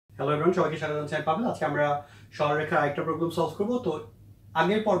Hello everyone, সবাইকে স্বাগত জানাচ্ছি। আমি পাবেল। আজকে আমরা সরলরেখার আরেকটা প্রবলেম সলভ করব। তো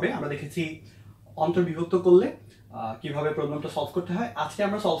আগের পর্বে আমরা দেখেছি অন্তর্বিভক্ত করলে কিভাবে প্রবলেমটা সলভ করতে হয়। আজকে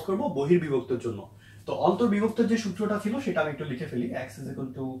আমরা সলভ করব বহির্বিভক্তের জন্য। তো অন্তর্বিভক্তের যে সূত্রটা ছিল সেটা আমি একটু লিখে ফেলি। x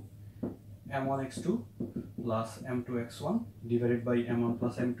 = m1x2 plus m2x1 divided by m1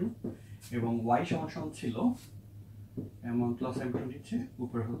 plus m2 এবং y সমান ছিল m1 প্লাস m2 নিচে,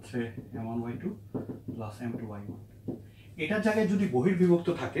 উপরে হচ্ছে m1y2 প্লাস m2y1। এটার জায়গায় যদি বহির্বিভক্ত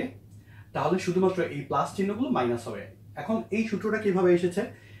থাকে তাহলে শুধুমাত্র এই প্লাস চিহ্নগুলো মাইনাস হবে। এখন এই সূত্রটা কিভাবে এসেছে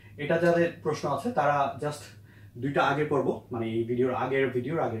এটা যাদের প্রশ্ন আছে তারা জাস্ট দুইটা আগের পর্ব, মানে এই ভিডিওর আগের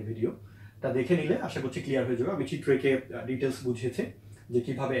ভিডিওটা দেখে নিলে আশা করছি ক্লিয়ার হয়ে যাবে। আমি চিত্র এঁকে ডিটেলস বুঝিয়েছি যে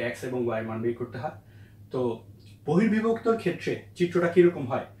কিভাবে x এবং y এর মান বের করতে হয়। তো বহির্বিভক্তর ক্ষেত্রে চিত্রটা কিরকম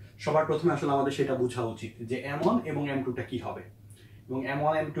হয় সবার প্রথমে আসলে আমাদের সেটা বোঝা উচিত যে m1 এবং m2টা কি হবে, এবং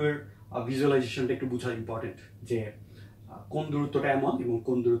m1 m2 এর ভিজুয়ালাইজেশনটা একটু বোঝা ইম্পর্টেন্ট যে কোন দূরত্বটা m1 এবং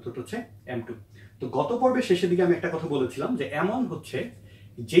কোন দূরত্বটা হচ্ছে m2। তো গত পর্বের শেষের দিকে আমি একটা কথা বলেছিলাম যে m1 হচ্ছে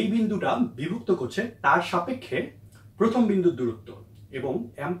যেই বিন্দুটা বিভক্ত করছে তার সাপেক্ষে প্রথম বিন্দুর দূরত্ব, এবং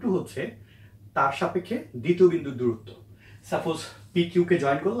m2 হচ্ছে তার সাপেক্ষে দ্বিতীয় বিন্দুর দূরত্ব। সাপোজ PQ কে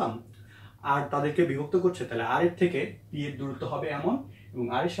জয়েন করলাম আর তাদেরকে বিভক্ত করছে, তাহলে r এর থেকে p এর দূরত্ব হবে m1 এবং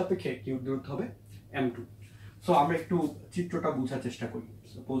r এর সাপেক্ষে q এর দূরত্ব হবে m2। সো আমরা একটু চিত্রটা বোঝার চেষ্টা করি।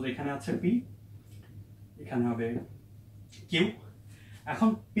 সাপোজ এখানে আছে p, এখানে হবে q। এখন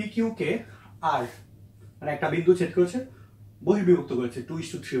PQ কে আর মানে একটা বিন্দু ছেদ করেছে, বহির্বিভক্ত করেছে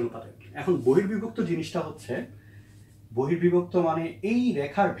 2:3 অনুপাতে। এখন বহির্বিভক্ত জিনিসটা হচ্ছে, বহির্বিভক্ত মানে এই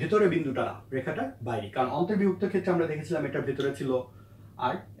রেখার ভেতরে বিন্দুটা না, রেখাটার বাইরে। কারণ অন্তর্বিভক্ত ক্ষেত্রে আমরা দেখেছিলাম এটার ভেতরে ছিল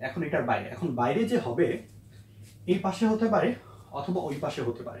আর এখন এটার বাইরে। এখন বাইরে যে হবে এই পাশে হতে পারে অথবা ওই পাশে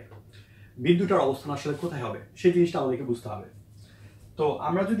হতে পারে, বিন্দুটার অবস্থান আসলে কোথায় হবে সেই জিনিসটা আমাদেরকে বুঝতে হবে। তো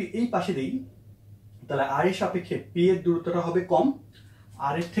আমরা যদি এই পাশে দিই তাহলে r এর সাপেক্ষে p এর দূরত্বটা হবে কম,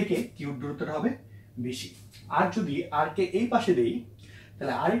 r এর থেকে q এর দূরত্বটা হবে বেশি। আর যদি r কে এই পাশে দেই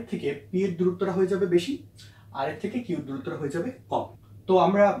তাহলে r এর থেকে p এর দূরত্বটা হয়ে যাবে বেশি, r এর থেকে q এর দূরত্বটা হয়ে যাবে কম। তো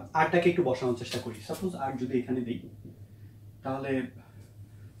আমরা rটাকে একটু বসানোর চেষ্টা করি। সাপোজ r যদি এখানে দেই তাহলে,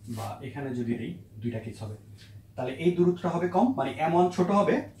 বা এখানে যদি দেই, দুইটা কেস হবে। তাহলে এই দূরত্বটা হবে কম, মানে m1 ছোট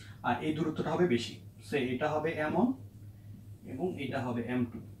হবে আর এই দূরত্বটা হবে বেশি। সো এটা হবে m1 এবং এটা হবে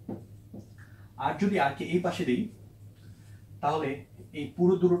m2। আর যদি r কে এই পাশে দেই তাহলে এই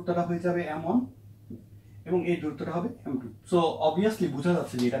পুরো দূরত্বটা হয়ে যাবে m1 এবং এই দূরত্বটা হবে m2। সো অবভিয়াসলি বোঝা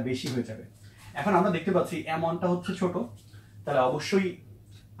যাচ্ছে যে এটা বেশি হয়ে যাবে। এখন আমরা দেখতে পাচ্ছি m1টা হচ্ছে ছোট, তাহলে অবশ্যই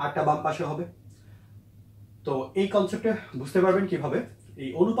rটা বাম পাশে হবে। তো এই কনসেপ্টে বুঝতে পারবেন কিভাবে, এই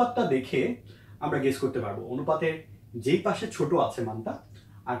অনুপাতটা দেখে আমরা গেস করতে পারবো অনুপাতের যেই পাশে ছোট আছে মানটা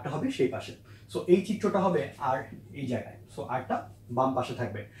rটা হবে সেই পাশে। সো এই চিত্রটা হবে আর এই জায়গায়, সো rটা বাম পাশে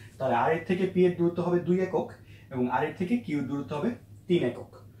থাকবে। তাহলে r এর থেকে p এর দূরত্ব হবে 2 একক এবং r এর থেকে q এর দূরত্ব হবে 3 একক।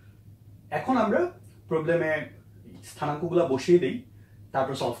 এখন আমরা প্রবলেমে স্থানাঙ্কগুলো বসিয়ে দেই,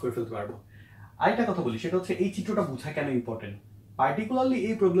 তারপর সলভ করে ফেলতে পারবো। আরেকটা কথা বলি, সেটা হচ্ছে এই চিত্রটা বোঝা কেন ইম্পর্টেন্ট। পার্টিকুলারলি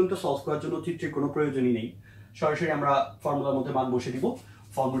এই প্রবলেমটা সলভ করার জন্য চিত্রের কোনো প্রয়োজনই নেই, সরাসরি আমরা ফর্মুলার মধ্যে মান বসিয়ে দিব।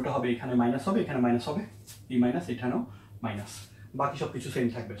 ফর্মুলাটা হবে এখানে মাইনাস হবে, এখানে মাইনাস হবে, এই মাইনাস এখানেও মাইনাস, বাকি সব কিছু সেম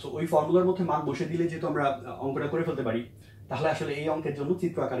থাকবে। সো ওই ফর্মুলার মধ্যে মান বসে দিলে যেহেতু আমরা অঙ্কটা করে ফেলতে পারি, তাহলে আসলে এই অঙ্কের জন্য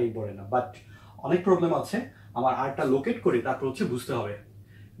চিত্র আকারে ইম্পর্টেন্ট না। বাট অনেক প্রবলেম আছে আমার আরটা লোকেট করে তারপর হচ্ছে বুঝতে হবে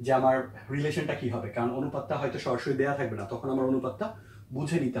যে আমার রিলেশনটা কি হবে, কারণ অনুপাতটা হয়তো সরাসরি দেয়া থাকবে না, তখন আমার অনুপাতটা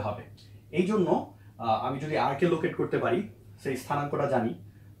বুঝে নিতে হবে। এই জন্য আমি যদি আর কে লোকেট করতে পারি, সেই স্থানাঙ্কটা জানি,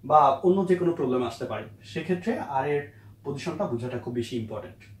 বা অন্য যে কোনো প্রবলেম আসতে পারে, সেক্ষেত্রে আর এর পজিশনটা বোঝাটা খুব বেশি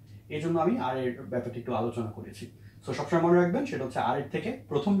ইম্পর্টেন্ট। এই জন্য আমি আর এর ব্যাপারটা একটু আলোচনা করেছি। সো সবসময় মনে রাখবেন সেটা হচ্ছে আর এর থেকে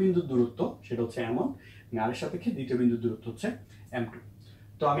প্রথম বিন্দুর দূরত্ব সেটা হচ্ছে m1, আর এর সাপেক্ষে দ্বিতীয় বিন্দুর দূরত্ব হচ্ছে m2।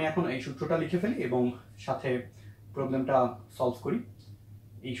 তো আমি এখন এই সূত্রটা লিখে ফেলি এবং সাথে প্রবলেমটা সলভ করি।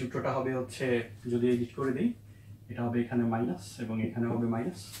 এই সূত্রটা হবে হচ্ছে, যদি এডিট করে দিই, এটা হবে এখানে মাইনাস এবং এখানে হবে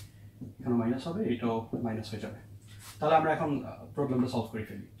মাইনাস, এখানে মাইনাস হবে, এটাও মাইনাস হয়ে যাবে। তাহলে আমরা এখন প্রবলেমটা সলভ করে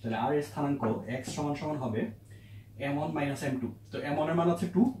ফেলি। তাহলে আর এর স্থানাঙ্ক x সমান হবে m1 মাইনাস m2। তো m1 এর মান আছে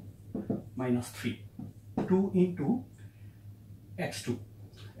 2 মাইনাস 3, 2 ইন্টু x2,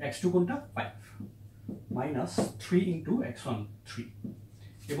 x2 কোনটা 5 মাইনাস 3 ইন্টু x1 3,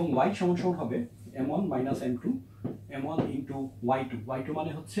 এবং y সমান হবে m1 minus m2, m1 into y2, y2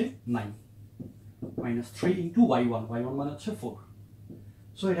 মানে হচ্ছে 9 মাইনাস 3 ইন্টু y1, y1 মানে হচ্ছে 4।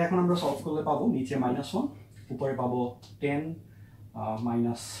 সো এটা এখন আমরা সলভ করলে পাবো নিচে -1, উপরে পাবো 10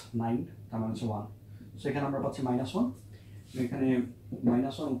 মাইনাস 9, তার মানে হচ্ছে 1। সো এখানে আমরা পাচ্ছি -1, এখানে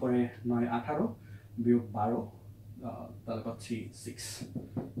 -1 উপরে 9 18 বিয়োগ 12, তাহলে পাচ্ছি 6,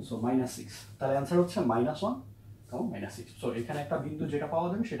 সো -6। তাহলে অ্যান্সার হচ্ছে -1, -6। সো এখানে একটা বিন্দু যেটা পাওয়া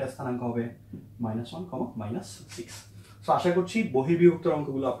যাবে সেটা স্থানাঙ্ক হবে -1, -6। সো আশা করছি বহির্বিভক্তের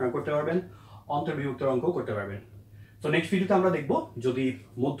অঙ্কগুলো আপনারা করতে পারবেন, অন্তর্বিভক্তের অঙ্ক করতে পারবেন। তো নেক্সট ভিডিওতে আমরা দেখব যদি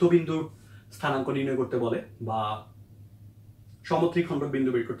মধ্যবিন্দুর স্থানাঙ্ক নির্ণয় করতে বলে, বা সমত্রিখণ্ডক বিন্দু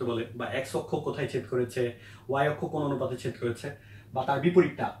বের করতে বলে, বা এক্স অক্ষ কোথায় ছেদ করেছে, ওয়াই অক্ষ কোন অনুপাতে ছেদ করেছে, বা তার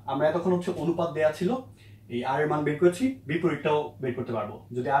বিপরীতটা আমরা এতক্ষণ অনুপাত দেয়া ছিল, এই আর এর মান বের করেছি, বিপরীতটাও বের করতে পারবো।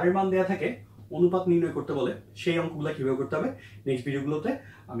 যদি আর এর মান দেয়া থাকে অনুপাত নির্ণয় করতে বলে, সেই অঙ্কগুলো কিভাবে করতে হবে নেক্সট ভিডিওগুলোতে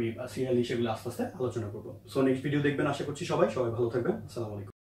আমি সিরিয়ালি সেগুলো আস্তে আস্তে আলোচনা করবো। সো নেক্সট ভিডিও দেখবেন আশা করছি সবাই ভালো থাকবেন। আসসালামু আলাইকুম।